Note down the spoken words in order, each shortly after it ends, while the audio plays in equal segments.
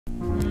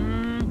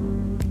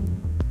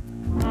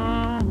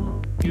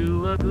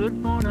are good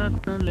for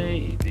nothing,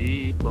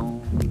 lazy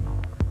bone.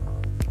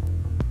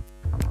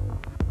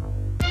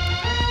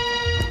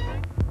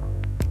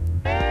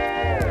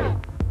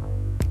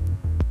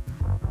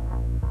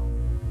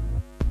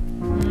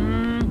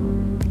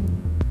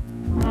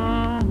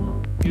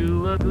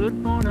 You are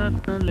good for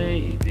nothing,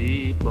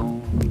 lazy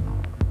bone.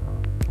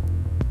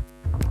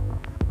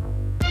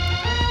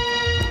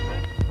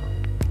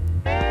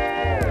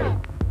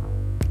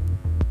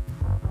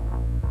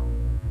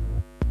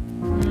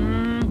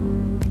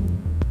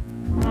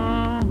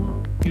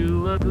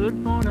 You are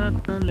good for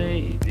nothing,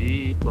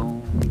 lazy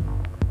bone.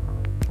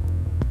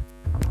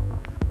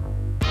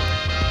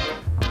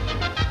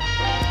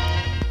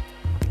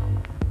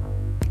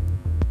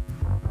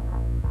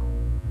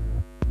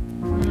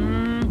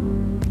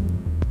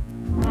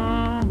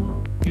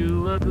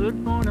 You are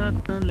good for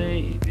nothing,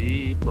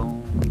 lazy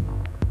bone.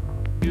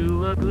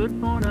 You are good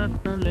for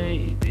nothing,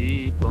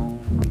 lazy bone.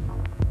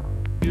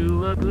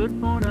 You are good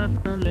for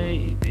nothing,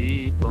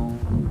 lazy bone.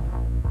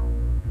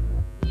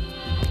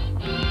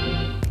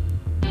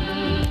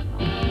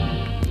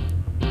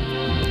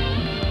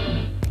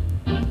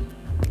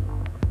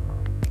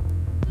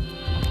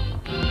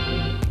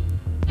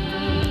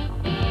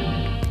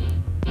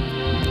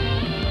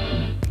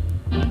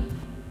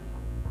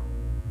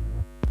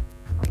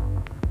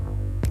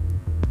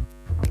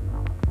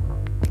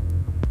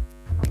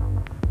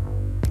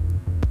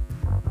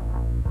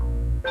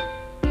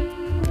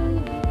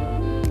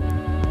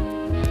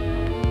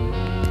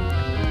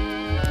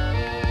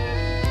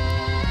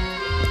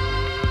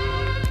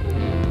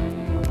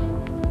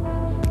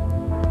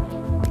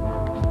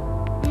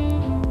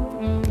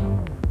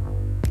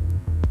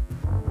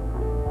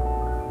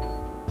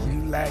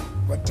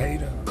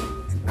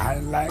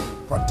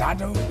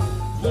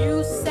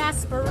 You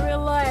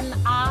sarsaparilla and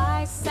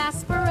I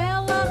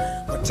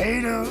sarsaparilla.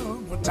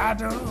 Potato,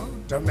 potato,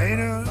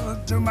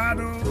 tomato,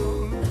 tomato.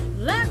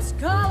 Let's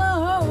call the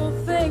whole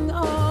thing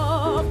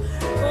off.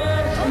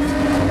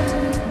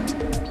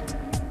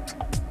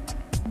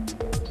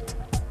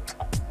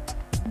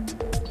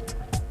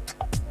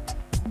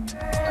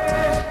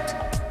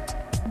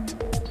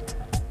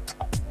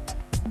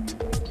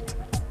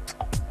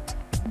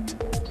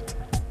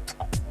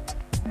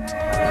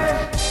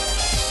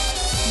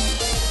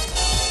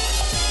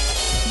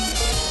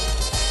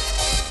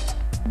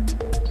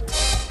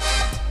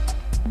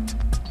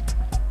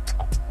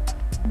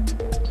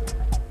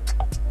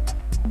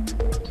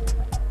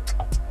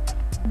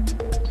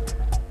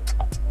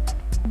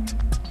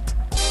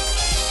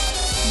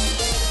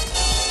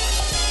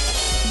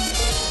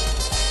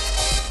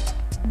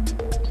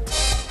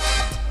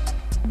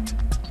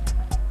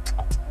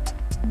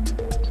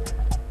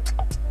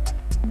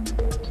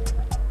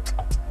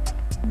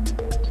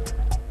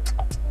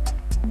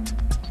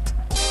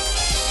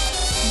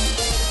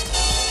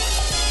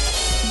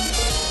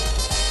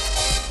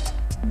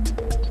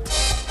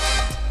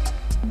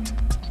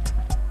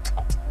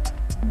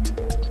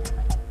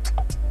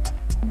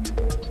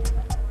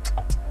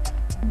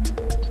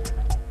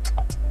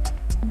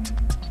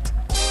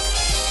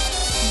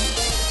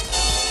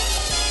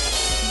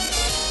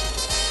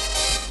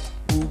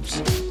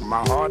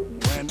 My heart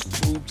went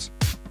oops,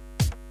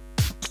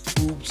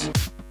 oops.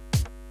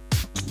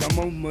 The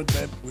moment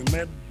that we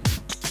met,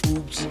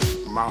 oops.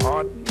 My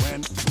heart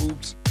went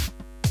oops,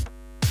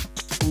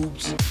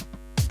 oops.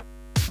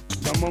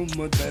 The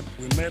moment that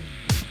we met,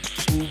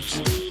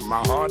 oops. My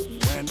heart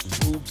went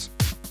oops,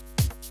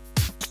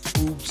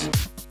 oops.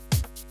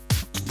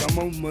 The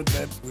moment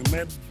that we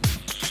met,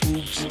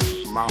 oops.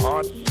 My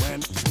heart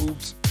went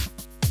oops,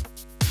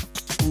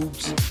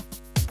 oops.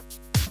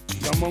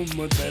 The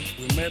moment that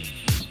we met.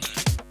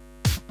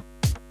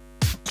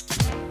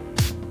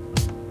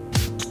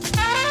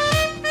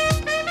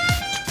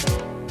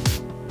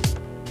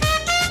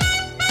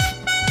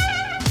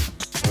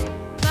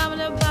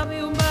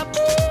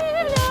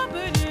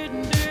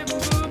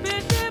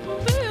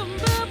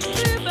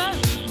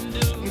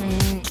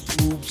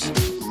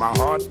 My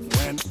heart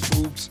went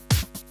oops,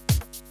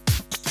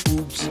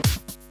 oops.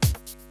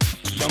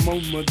 The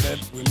moment that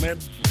we met,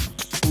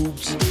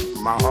 oops.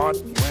 My heart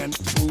went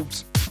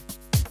oops,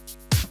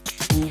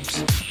 oops.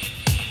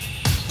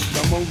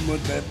 The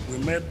moment that we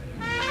met.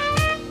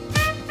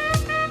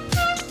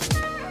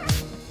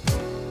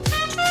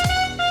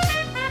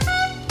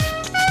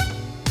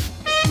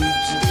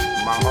 Oops.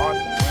 My heart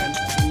went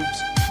oops,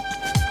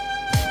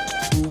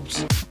 oops.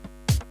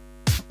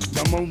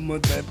 The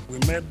moment that we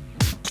met.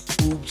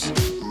 Oops,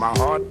 my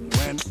heart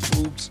went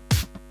oops,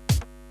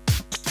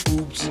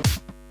 oops.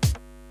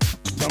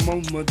 The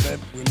moment that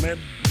we met,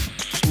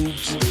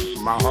 oops,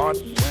 my heart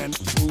went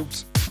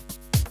oops,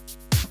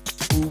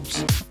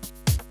 oops.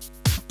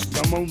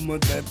 The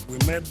moment that we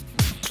met,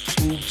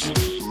 oops,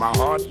 my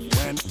heart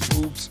went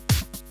oops,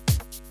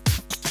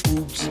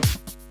 oops.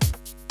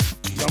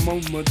 The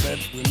moment that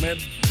we met.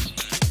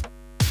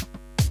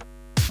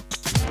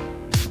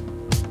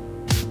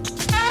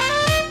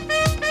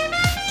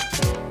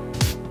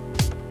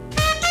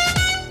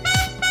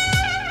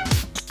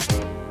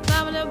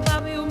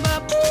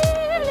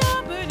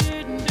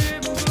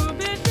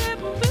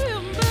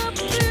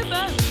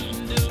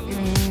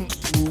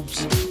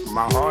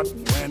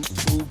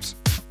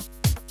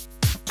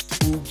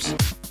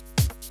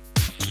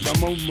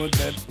 moment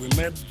that we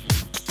met,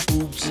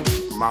 oops,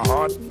 my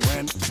heart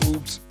went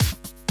oops,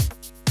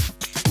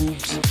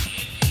 oops.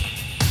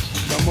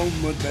 The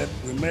moment that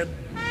we met.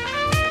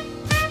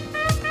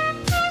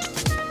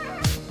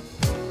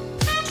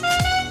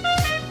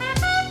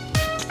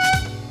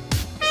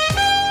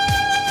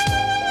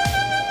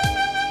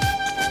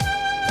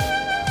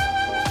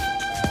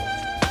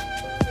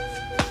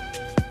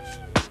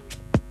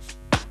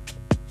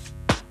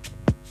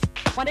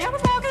 When they were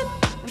talking,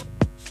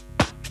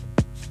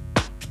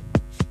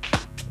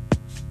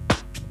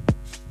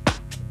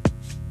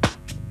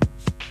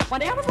 when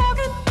they were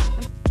talking,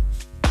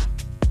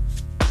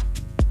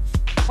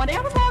 when they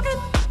were talking,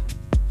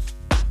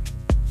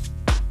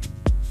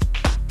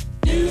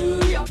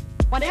 New York,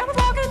 when they were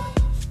talking,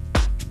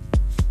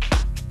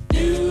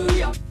 New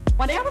York,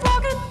 when they were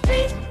talking,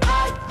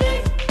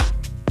 P.I.D.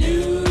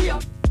 New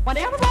York, when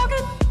they were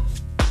talking,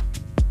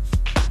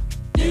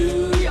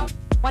 New York,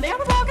 when they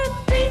were talking,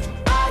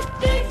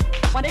 P.I.D.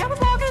 When they were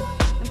talking,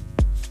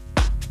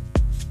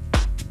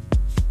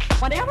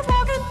 when they were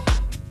talking,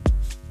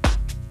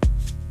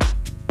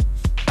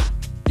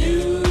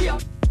 New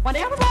York, when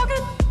they were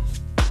talking,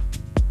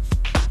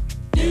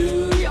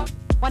 New York,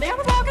 when they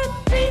were talking,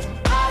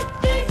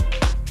 P.I.D.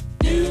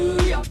 New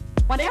York,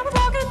 when they were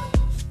talking,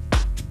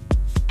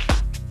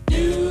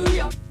 New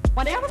York,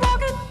 when they were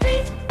talking,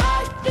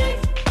 P.I.D.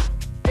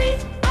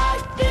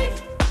 P.I.D.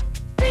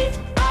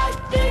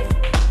 P.I.D.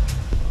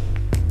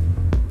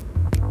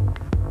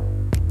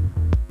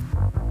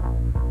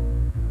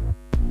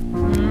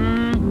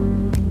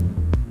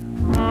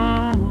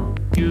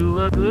 You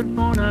are good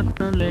for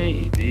nothing,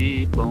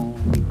 lady bone.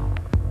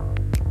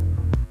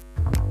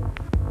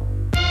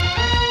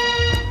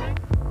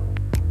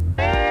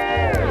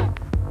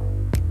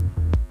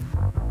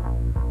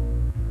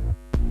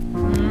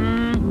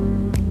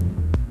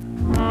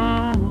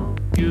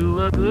 You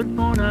are good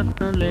for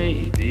nothing,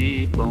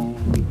 lady bone.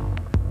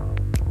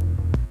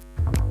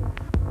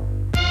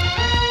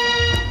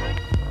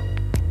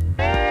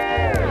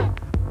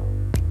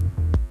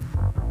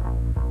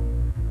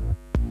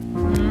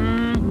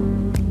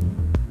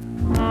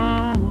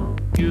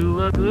 You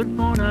are good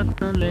for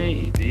nothing,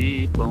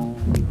 lady bone.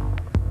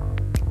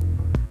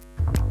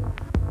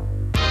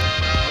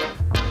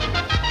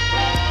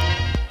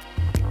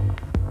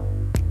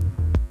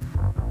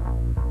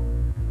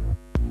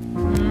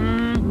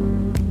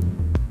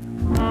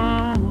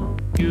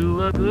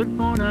 You are good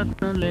for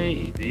nothing,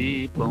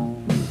 lady bone.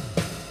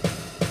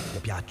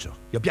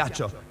 Io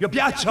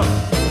piaccio!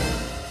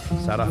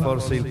 Sarà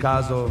forse il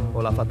caso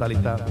o la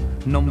fatalità,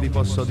 non vi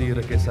posso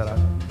dire che sarà.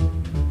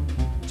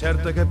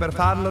 Certo è che per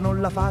farlo non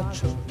la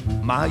faccio,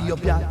 ma io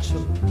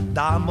piaccio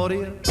da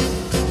morire.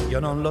 Io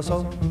non lo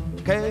so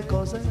che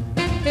cos'è,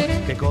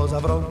 che cosa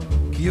avrò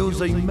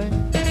chiuso in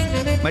me,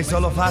 ma è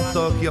solo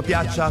fatto che io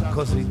piaccia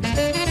così.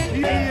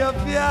 Io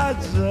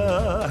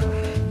piaccio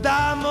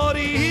da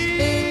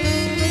morire.